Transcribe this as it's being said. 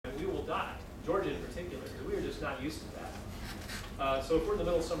just not used to that. So if we're in the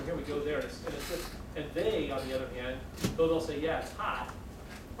middle of summer here, we go there, and they, on the other hand, though they'll say, yeah, it's hot,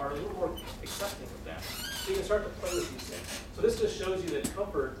 are a little more accepting of that. So you can start to play with these things. So this just shows you that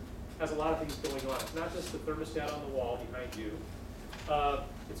comfort has a lot of things going on. It's not just the thermostat on the wall behind you.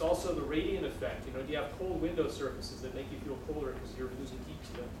 It's also the radiant effect. You know, do you have cold window surfaces that make you feel colder because you're losing heat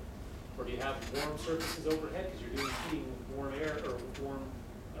to them? Or do you have warm surfaces overhead because you're doing heating with warm air or with warm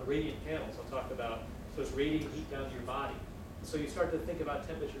radiant panels? I'll talk about, so it's radiating heat down to your body. So you start to think about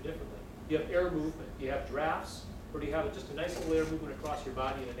temperature differently. You have air movement. Do you have drafts? Or do you have just a nice little air movement across your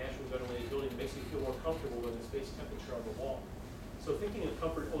body in a naturally ventilated building that makes you feel more comfortable than the space temperature on the wall? So thinking of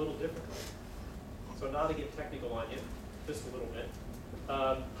comfort a little differently. So now to get technical on you, just a little bit.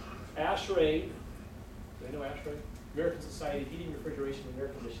 ASHRAE, do you know ASHRAE? American Society of Heating, Refrigeration, and Air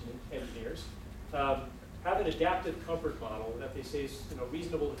Conditioning Engineers, have an adaptive comfort model that they say is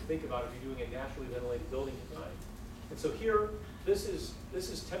reasonable to think about if you're doing a naturally ventilated building design. And so here, this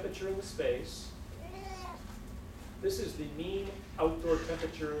is temperature in the space. This is the mean outdoor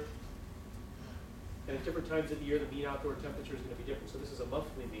temperature, and at different times of the year, the mean outdoor temperature is going to be different. So this is a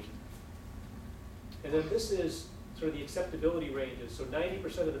monthly mean. And then this is sort of the acceptability ranges. So 90%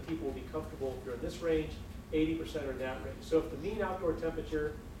 of the people will be comfortable if you're in this range, 80% are in that range. So if the mean outdoor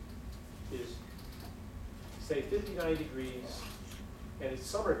temperature is, say, 59 degrees, and it's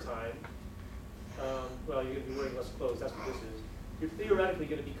summertime, well, you're going to be wearing less clothes. That's what this is. You're theoretically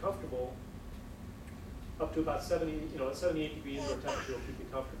going to be comfortable up to about 78 degrees indoor temperature will keep you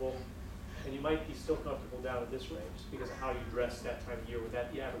comfortable, and you might be still comfortable down at this range because of how you dress that time of year with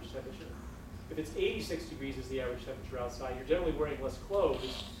the average temperature. If it's 86 degrees is the average temperature outside, you're generally wearing less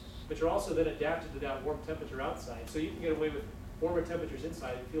clothes, but you're also then adapted to that warm temperature outside. So you can get away with warmer temperatures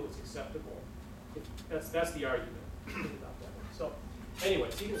inside and feel it's acceptable. That's the argument about that. So anyway,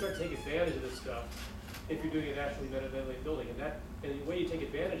 so you can start to take advantage of this stuff if you're doing a naturally ventilated building. And the way you take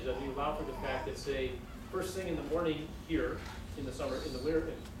advantage of it, you allow for the fact that, say, first thing in the morning here in the summer, in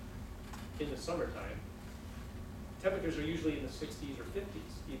the summertime, temperatures are usually in the 60s or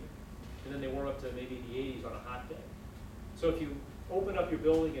 50s even, and then they warm up to maybe the 80s on a hot day. So if you open up your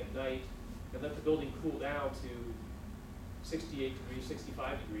building at night and let the building cool down to 68 degrees,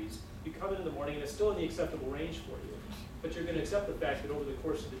 65 degrees, you come in the morning and it's still in the acceptable range for you. But you're going to accept the fact that over the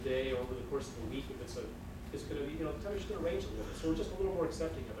course of the day or over the course of the week, if it's going to be, the temperature's going to range a little bit. So we're just a little more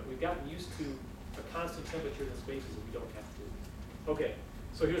accepting of it. We've gotten used to a constant temperature in the spaces that we don't have to. Okay,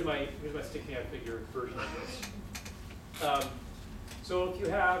 so here's my stick man figure version of this. So if you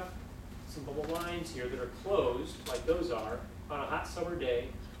have some bubble lines here that are closed, like those are, on a hot summer day,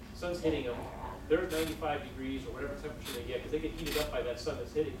 sun's hitting them, they're at 95 degrees or whatever temperature they get, because they get heated up by that sun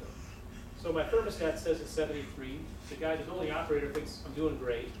that's hitting them. So my thermostat says it's 73. The building operator thinks I'm doing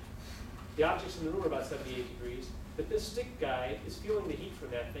great. The objects in the room are about 78 degrees. But this stick guy is feeling the heat from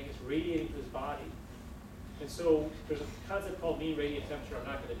that thing. It's radiating to his body. And so there's a concept called mean radiant temperature. I'm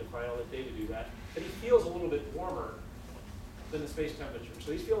not going to define. I'll let David do that. But he feels a little bit warmer than the space temperature.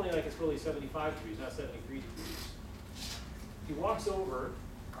 So he's feeling like it's really 75 degrees, not 73 degrees. He walks over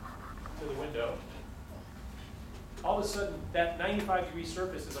to the window. All of a sudden, that 95-degree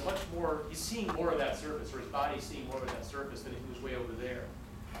surface is he's seeing more of that surface, or his body's seeing more of that surface than if he was way over there.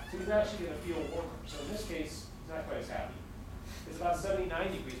 So he's actually going to feel warmer. So in this case, he's not quite as happy. It's about 79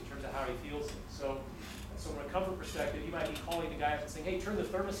 degrees in terms of how he feels it. So from a comfort perspective, you might be calling the guy up and saying, hey, turn the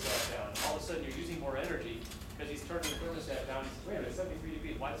thermostat down. All of a sudden, you're using more energy because he's turning the thermostat down. He says, wait a minute, 73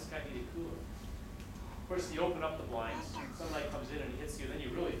 degrees, why does this guy need it cooler? Of course, you open up the blinds, sunlight comes in and hits you, and then you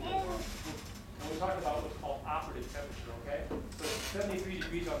really feel warm. And we're talking about what's called operative temperature, okay? So 73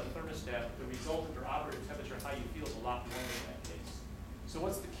 degrees on the thermostat, the resultant or operative temperature, how you feel is a lot warmer in that case. So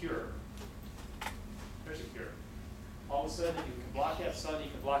what's the cure? There's a cure. All of a sudden, you can block that sun,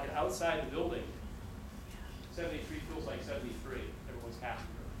 you can block it outside the building. 73 feels like 73. Everyone's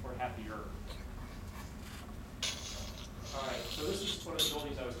happier, or happier. All right, so this is one of the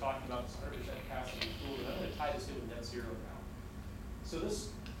buildings I was talking about, it's 100% capacity cooled, and I'm going to tie this in with net zero now. So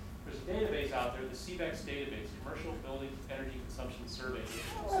there's a database out there, the CBEX database, Commercial Building Energy Consumption Survey.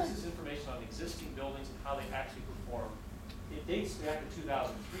 This is information on existing buildings and how they actually perform. It dates back to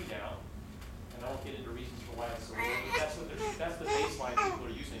 2003 now, and I won't get into reasons for why it's so low, but that's the baseline people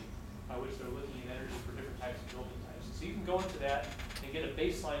are using, by which they're looking at energy for different types of building types. So you can go into that and get a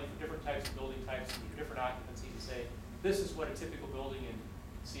baseline for different types of building types and for different occupancies and say, this is what a typical building in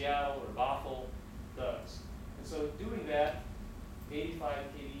Seattle or Bothell does. And so doing that, 85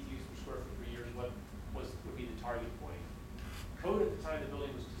 kBTUs per square foot per year is what would be the target point. Code at the time the building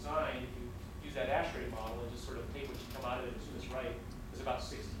was designed, if you use that ASHRAE model and just sort of take what you come out of it and assume it's right, is about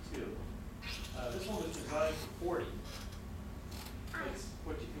 62. This one was designed for 40.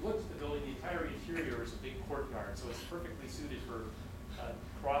 If you look at the building, the entire interior is a big courtyard, so it's perfectly suited for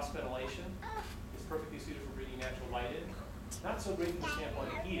cross ventilation. It's perfectly suited for bringing natural light in. Not so great from the standpoint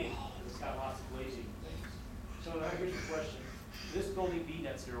of heating, because it's got lots of glazing things. So now here's the question: could this building be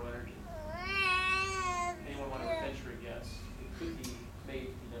net zero energy? Anyone want to venture a guess? It could be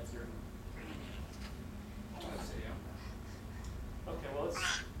made to be net zero. I want to say yeah. Okay, well,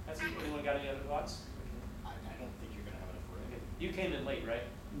 that's anyone got any other thoughts? I don't think you're going to have enough room. Okay. You came in late, right?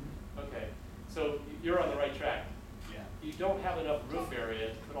 Okay, so you're on the right track. Yeah. You don't have enough roof area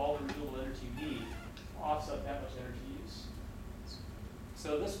to put all the renewable energy you need to offset that much energy use.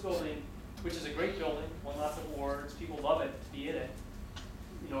 So this building, which is a great building, won lots of awards, people love it to be in it.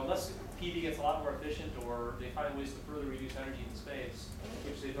 You know, unless PV gets a lot more efficient or they find ways to further reduce energy in space,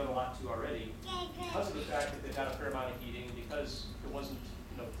 which they've done a lot to already, because of the fact that they've got a fair amount of heating, and because it wasn't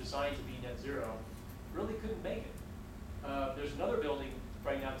designed to be net zero, really couldn't make it. There's another building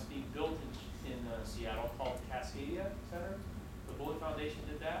right now that's being built in Seattle called the Cascadia Center. The Bullitt Foundation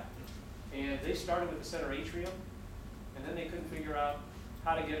did that. And they started with the center atrium, and then they couldn't figure out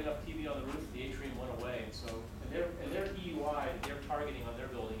how to get enough PV on the roof. The atrium went away, and so their EUI that they're targeting on their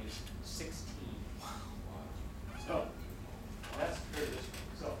building is 16. So that's very distant.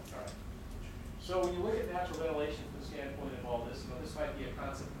 So all right. So when you look at natural ventilation from the standpoint of all this, this might be a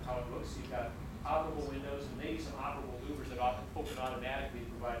concept of how it looks. You've got operable windows and maybe some operable louvers that often open automatically to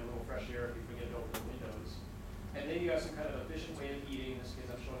provide a little fresh air if you forget to open the windows. And then you have some kind of efficient way of heating. In this case,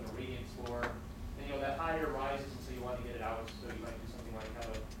 I'm showing a radiant floor. And that hot air rises, and so you want to get it out. So you might do something like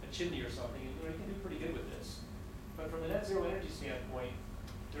have a chimney or something, and you can do pretty good with this. But from the net zero energy standpoint,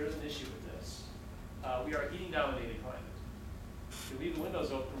 there is an issue with this. We are a heating dominated climate. If you leave the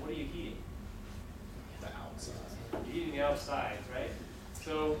windows open, what are you heating? The outside. You're heating the outside, right?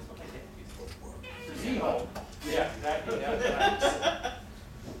 So for Z-Home, yeah, exactly. Yeah,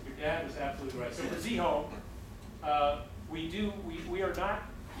 your dad was absolutely right. So for Z-Home, we are not,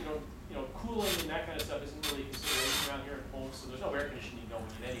 cooling and that kind of stuff isn't really a consideration around here at home, so there's no air conditioning going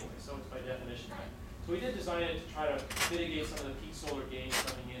in anyway, so it's by definition. So we did design it to try to mitigate some of the peak solar gains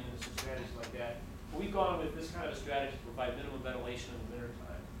coming in and some strategies like that. But we've gone with this kind of a strategy to provide minimum ventilation in the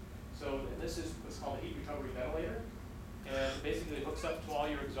wintertime. So and this is what's called a heat recovery ventilator. And basically it hooks up to all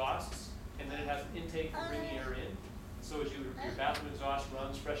your exhausts, and then it has an intake for bringing air in. So as your bathroom exhaust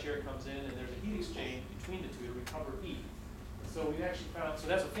runs, fresh air comes in, and there's a heat exchange between the two to recover heat. So we've actually found, so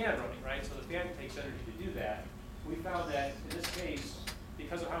that's a fan running, right? So the fan takes energy to do that. We found that in this case,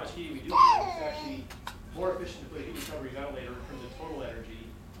 because of how much heating we do here, it's actually more efficient to put a heat recovery ventilator in terms of total energy,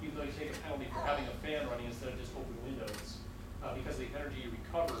 even though you take a penalty for having a fan running instead of just open windows, because the energy you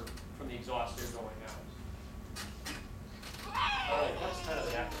recover from the exhaust air going out. All right, that's kind of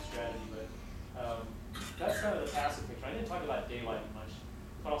the active strategy, but that's kind of the passive picture. I didn't talk about daylighting much.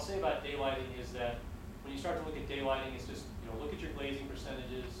 What I'll say about daylighting is that when you start to look at daylighting, it's just, look at your glazing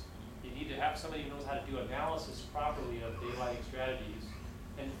percentages. You need to have somebody who knows how to do analysis properly of daylighting strategies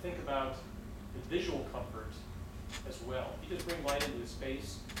and think about the visual comfort as well. If you just bring light into the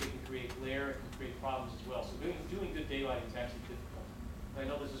space, it can create glare, it can create problems as well. So doing good daylighting is actually difficult. And I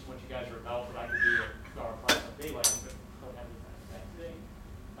know this is what you guys are about, but I could do our class on daylighting, but don't have any time for that today.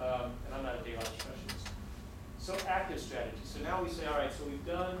 And I'm not a daylight specialist. So active strategies. So now we say, all right, so we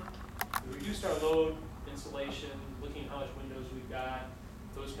reduced our load, insulation, looking at how much windows we've got,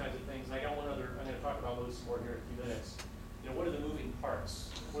 those kinds of things. And I got one other, I'm going to talk about those more here in a few minutes. What are the moving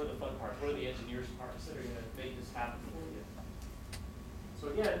parts? What are the fun parts? What are the engineers' parts that are going to make this happen for you? So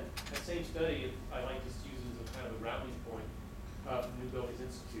again, that same study, I like to use as a kind of a grounding point from New Buildings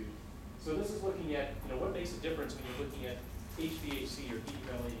Institute. So this is looking at, what makes a difference when you're looking at HVAC or heat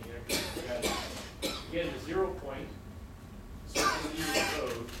ventilating air conditioning. Again, the 0 point, so in the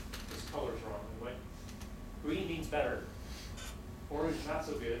code, this color's wrong. What? Green means better. Orange, not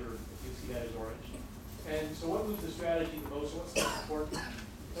so good, or if you see that as orange. And so what moves the strategy the most? What's most important?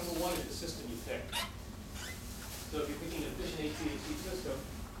 Number one is the system you pick. So if you're picking an efficient HVAC system,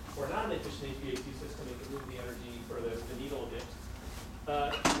 or not an efficient HVAC system, it can move the energy or the needle a bit.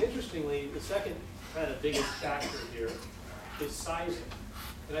 Interestingly, the second kind of biggest factor here is sizing.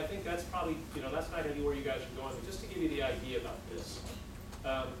 And I think that's probably, that's not going to be where you guys are going, but just to give you the idea about this.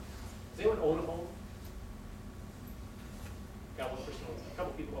 Does anyone own a home? Got one person own, a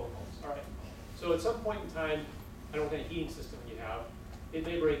couple people own homes. All right. So at some point in time, I don't know what kind of heating system you have, it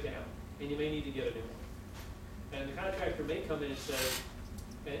may break down, and you may need to get a new one. And the contractor may come in and say,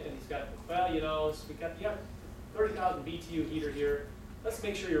 and he's got, well, you have 30,000 BTU heater here. Let's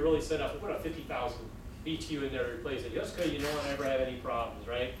make sure you're really set up. We'll put a 50,000 BTU in there to replace it, just because you don't want to ever have any problems,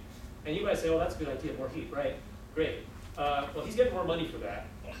 right? And you might say, oh, that's a good idea, more heat, right? Great. Well, he's getting more money for that,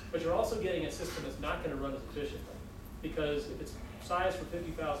 but you're also getting a system that's not going to run as efficiently. Because if it's sized for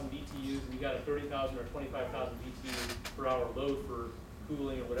 50,000 BTUs and you got a 30,000 or 25,000 BTU per hour load for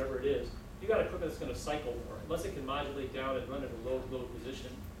cooling or whatever it is, you got equipment that's going to cycle more. Unless it can modulate down and run at a low load position,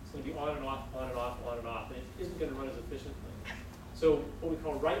 it's going to be on and off, on and off, on and off, and it isn't going to run as efficiently. So what we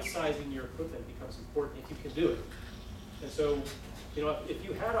call right sizing your equipment becomes important if you can do it. And so, you know, if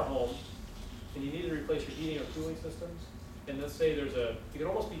you had a home and you needed to replace your heating or cooling systems, and let's say you can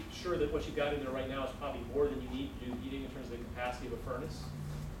almost be sure that what you've got in there right now is probably more than you need to do heating in terms of the capacity of a furnace.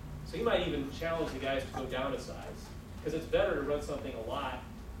 So you might even challenge the guys to go down a size, because it's better to run something a lot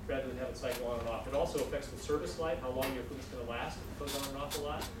rather than have it cycle on and off. It also affects the service life, how long your equipment's going to last. If it goes on and off a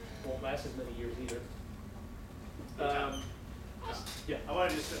lot, it won't last as many years either. Yeah. I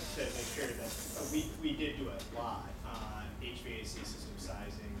wanted just to make sure that we did do a lot on HVAC system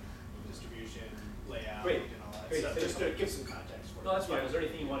sizing, distribution, layout, Great. and all that Great. stuff. Just to give some context for it. No, that's fine. Is there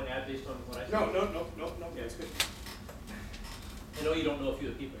anything you want to add based on what I said? No, Yeah. that's good. I know you don't know a few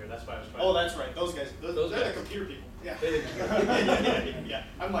of the people here. That's why I was trying. Oh, that's right. Those guys. They're guys. the computer people. Yeah. Yeah.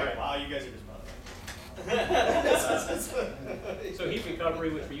 I'm like, Right. wow, you guys are just So heat recovery,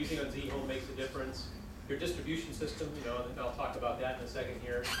 which we're using on Z-Home, makes a difference. Your distribution system, you know, and I'll talk about that in a second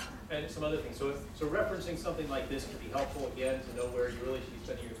here, and some other things. So referencing something like this can be helpful, again, to know where you really should be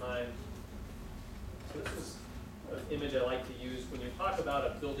spending your time. So this is an image I like to use. When you talk about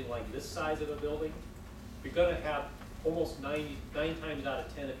a building like this size of a building, you're going to have almost 9 times out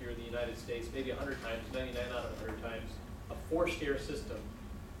of 10 if you're in the United States, maybe 100 times, 99 out of 100 times, a forced air system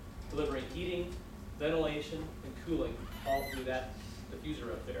delivering heating, ventilation, and cooling all through that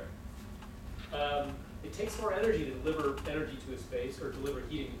diffuser up there. It takes more energy to deliver energy to a space, or deliver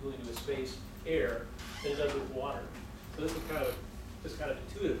heating and cooling to a space, air, than it does with water. So this is just kind of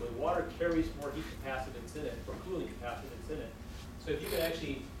intuitively, water carries more heat capacitance in it, or cooling capacitance in it. So if you can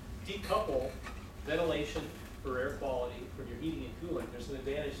actually decouple ventilation for air quality from your heating and cooling, there's an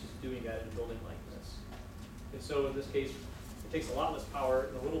advantage to doing that in a building like this. And so in this case, it takes a lot less power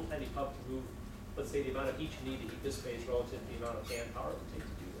and a little tiny pump to move, let's say, the amount of heat you need to heat this space relative to the amount of fan power it would take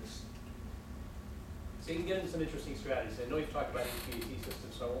to do this. So you can get into some interesting strategies. I know you've talked about HVAC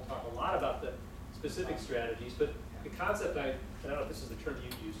systems, so I won't talk a lot about the specific strategies, but the concept, I don't know if this is the term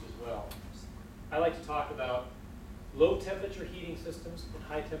you've used as well. I like to talk about low temperature heating systems and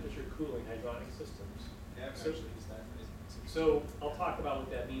high temperature cooling hydronic systems. Yeah, I've actually used that phrase. So I'll talk about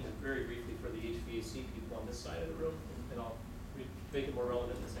what that means very briefly for the HVAC people on this side of the room, and I'll make it more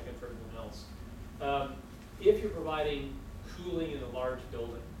relevant in a second for everyone else. If you're providing cooling in a large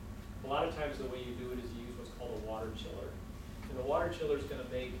building, a lot of times the way you do it is you use what's called a water chiller. And the water chiller is going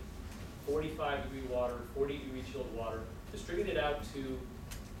to make 45-degree water, 40-degree chilled water, distribute it out to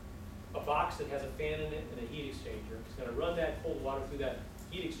a box that has a fan in it and a heat exchanger. It's going to run that cold water through that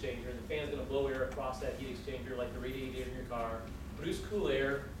heat exchanger, and the fan's going to blow air across that heat exchanger like the radiator in your car, produce cool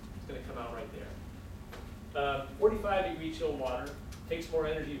air. It's going to come out right there. 45-degree chilled water takes more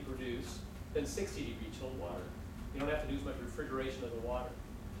energy to produce than 60-degree chilled water. You don't have to do as much refrigeration of the water.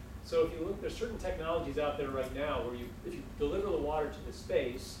 So if you look, there's certain technologies out there right now where if you deliver the water to the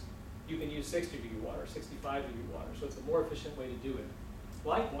space, you can use 60-degree water, 65-degree water. So it's a more efficient way to do it.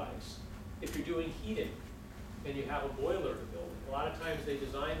 Likewise, if you're doing heating and you have a boiler in the building, a lot of times they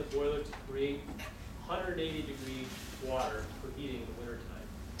design the boiler to create 180-degree water for heating in the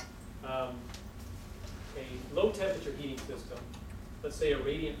wintertime. A low temperature heating system, let's say a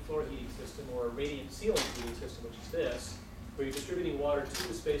radiant floor heating system or a radiant ceiling heating system, which is this, where you're distributing water to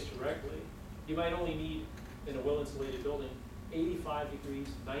the space directly, you might only need, in a well-insulated building, 85 degrees,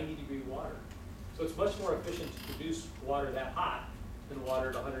 90-degree water. So it's much more efficient to produce water that hot than water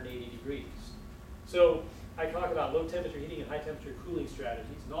at 180 degrees. So I talk about low temperature heating and high temperature cooling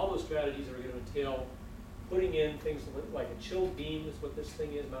strategies, and all those strategies are going to entail putting in things like a chilled beam is what this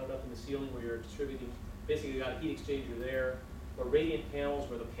thing is, mounted up in the ceiling where you're distributing, basically you've got a heat exchanger there, or radiant panels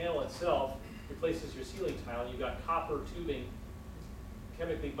where the panel itself replaces your ceiling tile. You've got copper tubing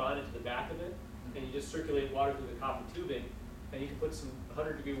chemically bonded to the back of it, and you just circulate water through the copper tubing, and you can put some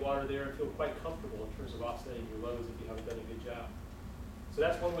 100-degree water there and feel quite comfortable in terms of offsetting your loads if you haven't done a good job. So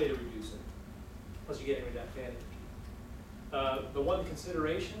that's one way to reduce it, plus you're getting rid of that fan energy. The one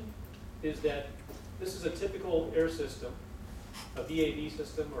consideration is that this is a typical air system, a VAV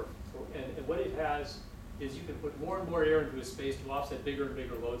system, and what it has is you can put more and more air into a space to offset bigger and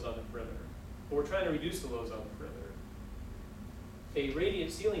bigger loads on the perimeter. But we're trying to reduce the loads on the perimeter. A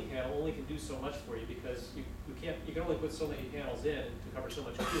radiant ceiling panel only can do so much for you because you can only put so many panels in to cover so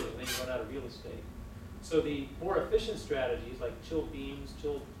much cooling, then you run out of real estate. So the more efficient strategies like chilled beams,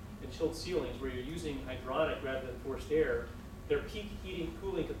 chilled filled ceilings where you're using hydronic rather than forced air, their peak heating,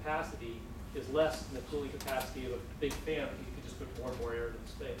 cooling capacity is less than the cooling capacity of a big fan because you can just put more and more air into the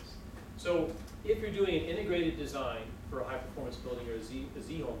space. So if you're doing an integrated design for a high performance building or a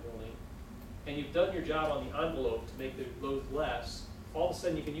Z-home building, and you've done your job on the envelope to make the load less, all of a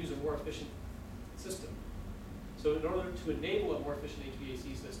sudden you can use a more efficient system. So in order to enable a more efficient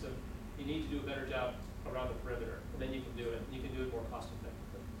HVAC system, you need to do a better job around the perimeter, and then you can do it. You can do it more cost effectively.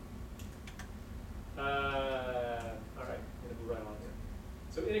 All right, I'm going to move right on here.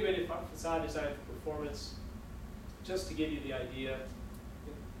 So integrated facade design for performance, just to give you the idea.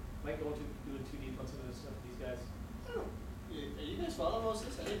 Might go into doing too deep on some of this stuff with these guys. Oh, are you guys following most of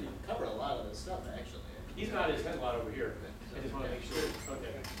this? I didn't even cover a lot of this stuff, actually. He's got his head a lot over here. I just want to make sure.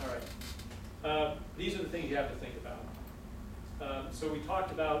 Okay, all right. These are the things you have to think about. So we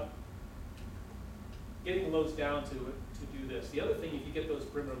talked about getting the loads down to do this. The other thing, if you get those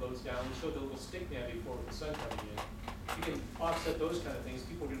perimeter loads down, we showed the little stick man before with the sun coming in. You can offset those kind of things.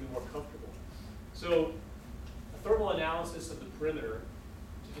 People are going to be more comfortable. So a thermal analysis of the perimeter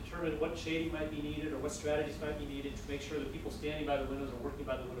to determine what shading might be needed or what strategies might be needed to make sure that people standing by the windows or working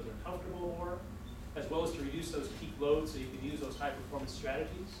by the windows are comfortable more, as well as to reduce those peak loads so you can use those high performance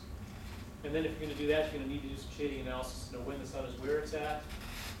strategies. And then if you're going to do that, you're going to need to do some shading analysis to know when the sun is where it's at.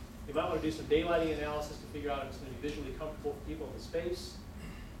 You might want to do some daylighting analysis to figure out if it's going to be visually comfortable for people in the space.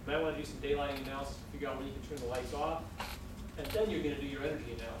 You might want to do some daylighting analysis to figure out when you can turn the lights off. And then you're going to do your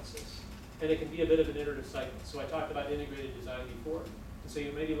energy analysis. And it can be a bit of an iterative cycle. So I talked about integrated design before. And so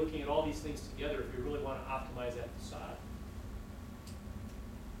you may be looking at all these things together if you really want to optimize that facade.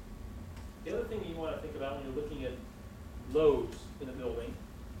 The other thing you want to think about when you're looking at loads in a building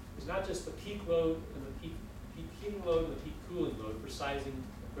is not just the peak load and the peak heating load and the peak cooling load for sizing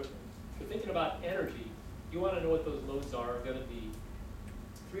equipment. If you're thinking about energy, you want to know what those loads are going to be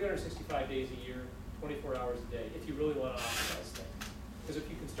 365 days a year, 24 hours a day, if you really want to optimize things. Because if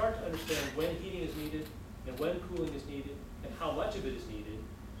you can start to understand when heating is needed and when cooling is needed and how much of it is needed,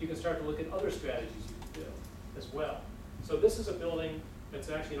 you can start to look at other strategies you can do as well. So this is a building that's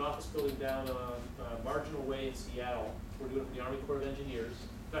actually an office building down on Marginal Way in Seattle. We're doing it for the Army Corps of Engineers.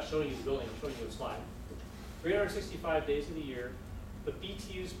 I'm not showing you the building, I'm showing you a slide. 365 days of the year, the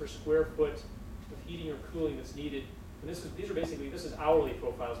BTUs per square foot of heating or cooling that's needed, and this is hourly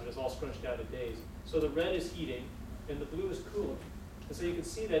profiles, but it's all scrunched down to days. So the red is heating, and the blue is cooling. And so you can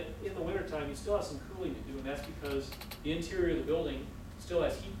see that in the wintertime, you still have some cooling to do, and that's because the interior of the building still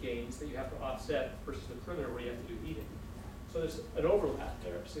has heat gains that you have to offset versus the perimeter where you have to do heating. So there's an overlap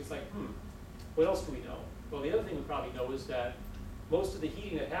there. So it's like, what else do we know? Well, the other thing we probably know is that most of the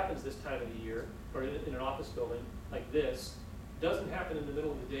heating that happens this time of the year, or in an office building like this, doesn't happen in the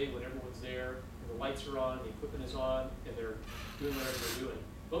middle of the day when everyone's there, and the lights are on, the equipment is on, and they're doing whatever they're doing.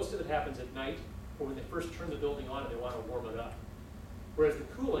 Most of it happens at night, or when they first turn the building on and they want to warm it up. Whereas the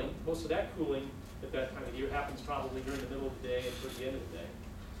cooling, most of that cooling at that time of the year happens probably during the middle of the day and towards the end of the day.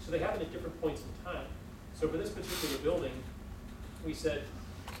 So they happen at different points in time. So for this particular building, we said,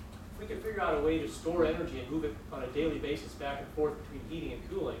 if we could figure out a way to store energy and move it on a daily basis back and forth between heating and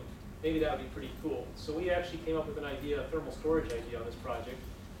cooling, maybe that would be pretty cool. So we actually came up with an idea, a thermal storage idea on this project,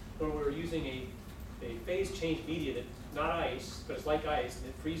 where we were using a phase change media that's not ice, but it's like ice, and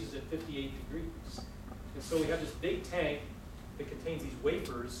it freezes at 58 degrees. And so we have this big tank that contains these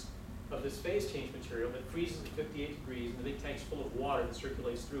wafers of this phase change material that freezes at 58 degrees, and the big tank's full of water that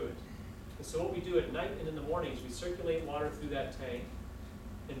circulates through it. And so what we do at night and in the mornings, we circulate water through that tank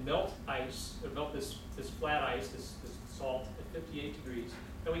and melt ice, or melt this flat ice, this salt at 58 degrees,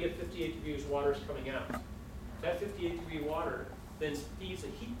 and we get 58 degrees water coming out. That 58 degree water then feeds a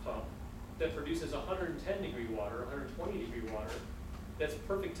heat pump that produces 110 degree water, 120 degree water, that's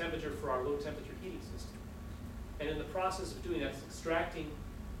perfect temperature for our low temperature heating system. And in the process of doing that, it's extracting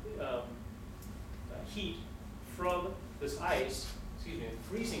heat from this ice,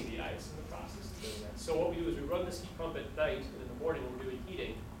 freezing the ice in the process of doing that. So what we do is we run this heat pump at night, and in the morning when we're doing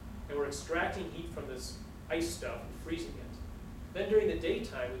heating, and we're extracting heat from this ice stuff and freezing it. Then during the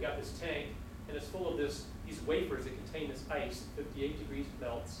daytime, we got this tank, and it's full of these wafers that contain this ice, 58 degrees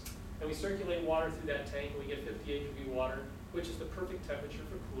melts, and we circulate water through that tank, and we get 58 degree water, which is the perfect temperature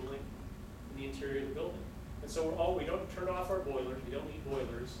for cooling in the interior of the building. And so we don't turn off our boilers, we don't need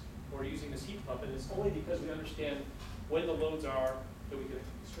boilers, we're using this heat pump, and it's only because we understand when the loads are that we can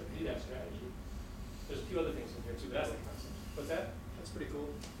do that strategy. There's a few other things in here too, but that's the concept. What's that? That's pretty cool.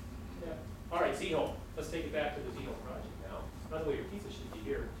 Yeah. All right, Z-Home. Let's take it back to the Z-Home project now. By the way, your pizza should be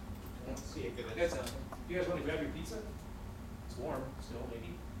here. Let's see it. You guys want to grab your pizza? It's warm still,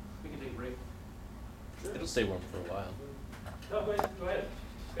 maybe. We can take a break. It'll stay warm for a while. No, go ahead. Go ahead.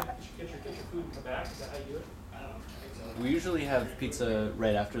 Get your come back? Is that how you do it? I don't know, I think so. We usually have pizza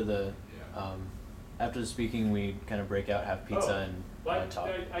right after the speaking. We kind of break out, have pizza, and Well, talk.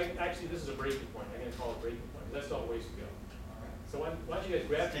 actually, this is a breaking point. I'm going to call it a breaking point, because that's not a ways to go. So why don't you guys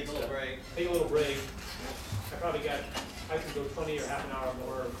grab Take a pizza, little break. take a little break. I can go 20 or half an hour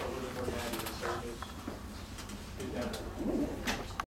more, or a little more than that, even, so just do that.